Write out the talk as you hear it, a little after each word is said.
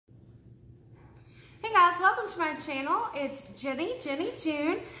Hey guys, welcome to my channel. It's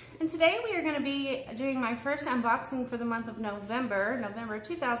galjennyjune, and today we are going to be doing my first unboxing for the month of November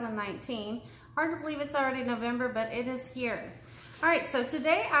 2019. Hard to believe it's already November, but it is here. Alright, so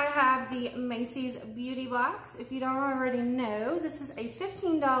today I have the Macy's Beauty Box. If you don't already know, this is a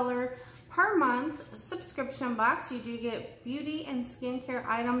 $15 per month subscription box. You do get beauty and skincare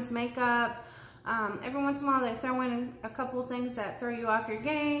items, makeup. Every once in a while they throw in a couple of things that throw you off your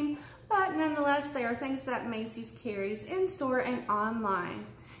game, but nonetheless they are things that Macy's carries in store and online.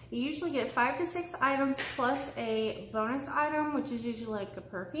 You usually get 5 to 6 items plus a bonus item, which is usually like a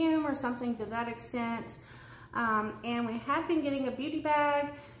perfume or something to that extent. And we have been getting a beauty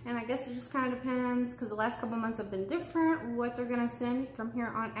bag, and I guess it just kind of depends because the last couple months have been different what they're going to send from here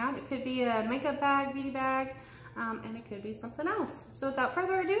on out. It could be a makeup bag, beauty bag, and it could be something else. So without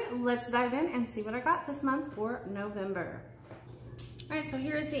further ado, let's dive in and see what I got this month for November. Alright, so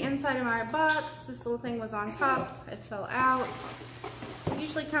here's the inside of my box. This little thing was on top. It fell out. It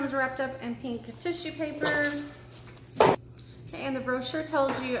usually comes wrapped up in pink tissue paper. Okay, and the brochure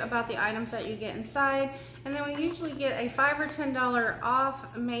tells you about the items that you get inside. And then we usually get a $5 or $10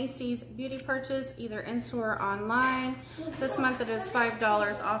 off Macy's beauty purchase, either in-store or online. This month it is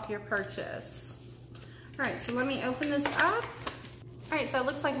 $5 off your purchase. Alright, so let me open this up. Alright, so it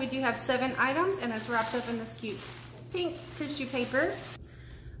looks like we do have 7 items, and it's wrapped up in this cute pink tissue paper.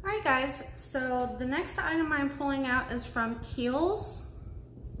 Alright guys, so the next item I'm pulling out is from Kiehl's.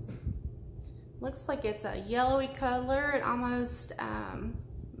 Looks like it's a yellowy color. It almost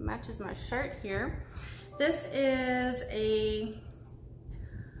matches my shirt here. This is a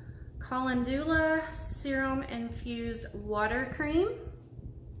calendula serum infused water cream.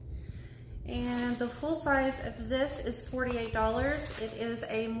 And the full size of this is $48. It is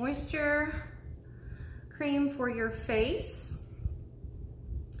a moisture cream for your face.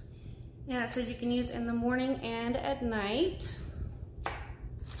 And it says you can use in the morning and at night.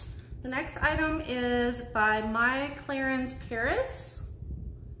 The next item is by My Clarins Paris.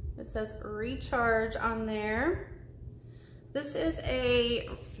 It says recharge on there. This is a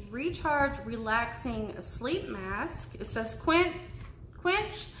recharge relaxing sleep mask. It says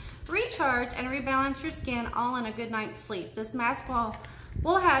quench, recharge, and rebalance your skin all in a good night's sleep. This mask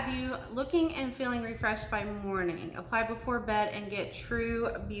will have you looking and feeling refreshed by morning. Apply before bed and get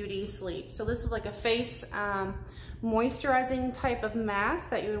true beauty sleep. So this is like a face moisturizing type of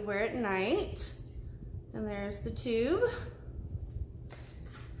mask that you would wear at night. And there's the tube.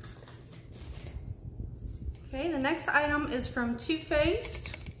 Okay, the next item is from Too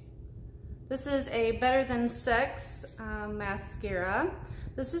Faced. This is a Better Than Sex mascara.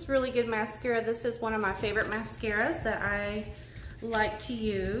 This is really good mascara. This is one of my favorite mascaras that I like to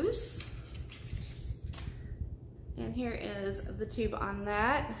use. And here is the tube on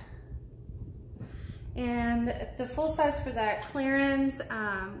that. And the full size for that clearance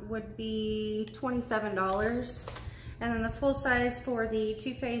would be $27. And then the full size for the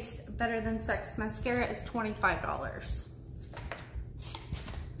Too Faced Better Than Sex mascara is $25.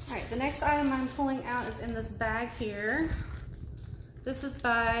 All right, the next item I'm pulling out is in this bag here. This is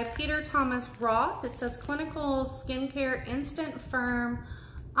by Peter Thomas Roth. It says Clinical Skincare Instant Firm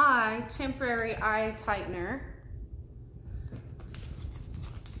Eye Temporary Eye Tightener.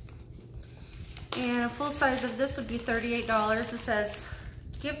 And a full size of this would be $38. It says,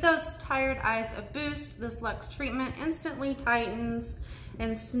 give those tired eyes a boost. This Luxe treatment instantly tightens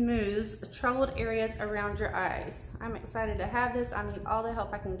and smooths troubled areas around your eyes. I'm excited to have this. I need all the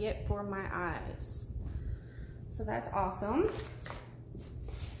help I can get for my eyes. So that's awesome.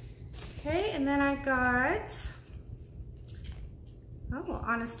 Okay, and then I got,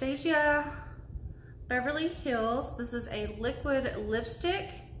 Anastasia Beverly Hills. This is a liquid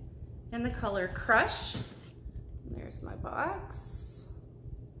lipstick in the color Crush. And there's my box.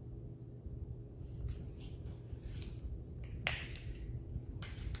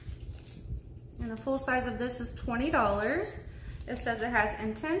 And the full size of this is $20. It says it has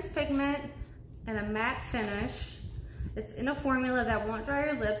intense pigment and a matte finish. It's in a formula that won't dry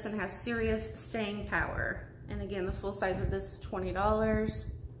your lips and has serious staying power. And again, the full size of this is $20.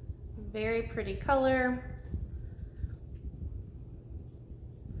 Very pretty color.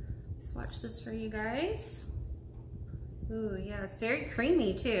 Swatch this for you guys. Ooh, yeah, it's very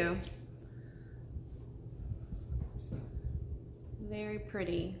creamy too. Very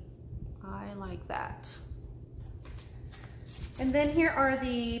pretty. I like that. And then here are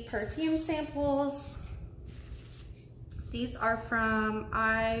the perfume samples. These are from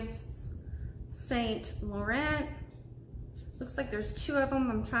Yves Saint Laurent. Looks like there's two of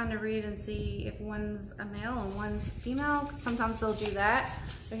them. I'm trying to read and see if one's a male and one's female, because sometimes they'll do that.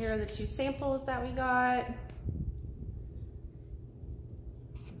 So here are the two samples that we got.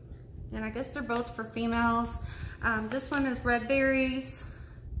 And I guess they're both for females. This one is red berries,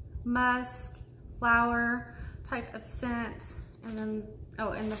 musk, flower type of scent. And then,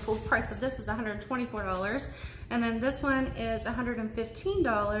 oh, and the full price of this is $124. And then this one is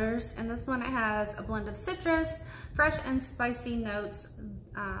 $115. And this one has a blend of citrus, fresh and spicy notes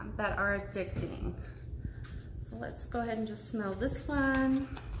that are addicting. So let's go ahead and just smell this one.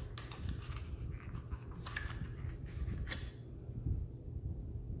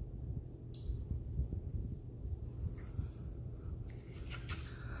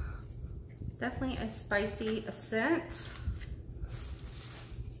 Definitely a spicy scent.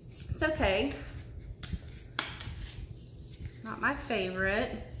 It's okay. Not my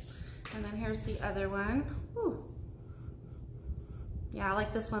favorite. And then here's the other one. Ooh. Yeah, I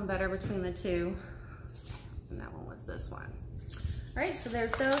like this one better between the two. And that one was this one. All right, so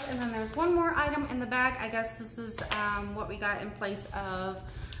there's those. And then there's one more item in the bag. I guess this is what we got in place of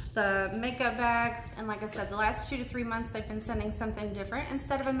the makeup bag. And like I said, the last 2 to 3 months, they've been sending something different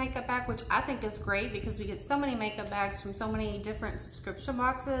instead of a makeup bag, which I think is great because we get so many makeup bags from so many different subscription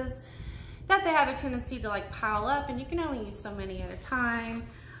boxes that they have a tendency to like pile up, and you can only use so many at a time.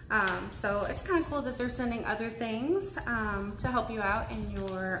 So it's kind of cool that they're sending other things to help you out in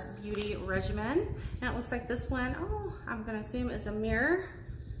your beauty regimen. And it looks like this one, oh, I'm gonna assume is a mirror.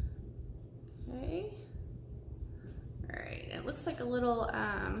 Okay. All right, it looks like a little,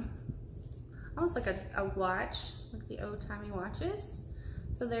 almost like a watch, like the old-timey watches.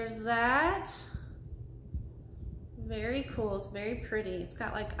 So there's that. Very cool, it's very pretty. It's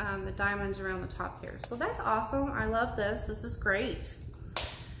got like the diamonds around the top here. So that's awesome, I love this. This is great.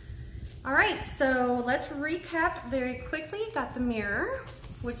 All right, so let's recap very quickly. Got the mirror,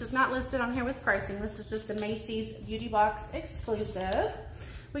 which is not listed on here with pricing. This is just a Macy's Beauty Box exclusive.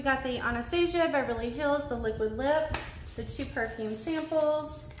 We got the Anastasia Beverly Hills, the liquid lip, the 2 perfume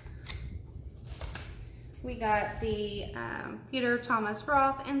samples. We got the Peter Thomas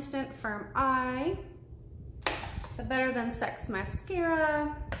Roth Instant Firm Eye, the Better Than Sex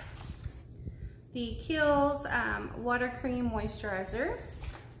Mascara, the Kiehl's Water Cream Moisturizer,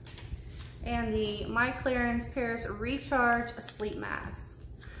 and the My Clarins Paris Recharge Sleep Mask.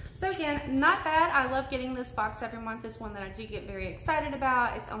 So again, not bad. I love getting this box every month. It's one that I do get very excited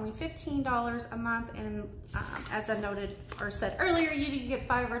about. It's only $15 a month, and as I noted or said earlier, you can get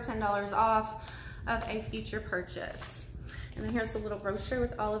 $5 or $10 off of a future purchase. And then here's the little brochure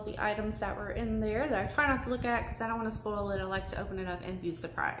with all of the items that were in there that I try not to look at because I don't want to spoil it. I like to open it up and be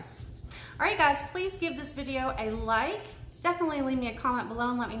surprised. All right, guys, please give this video a like. Definitely leave me a comment below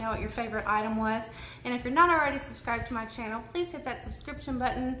and let me know what your favorite item was. And if you're not already subscribed to my channel, please hit that subscription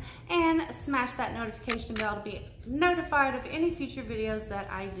button and smash that notification bell to be notified of any future videos that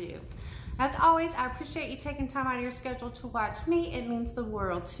I do. As always, I appreciate you taking time out of your schedule to watch me. It means the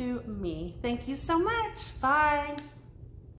world to me. Thank you so much. Bye.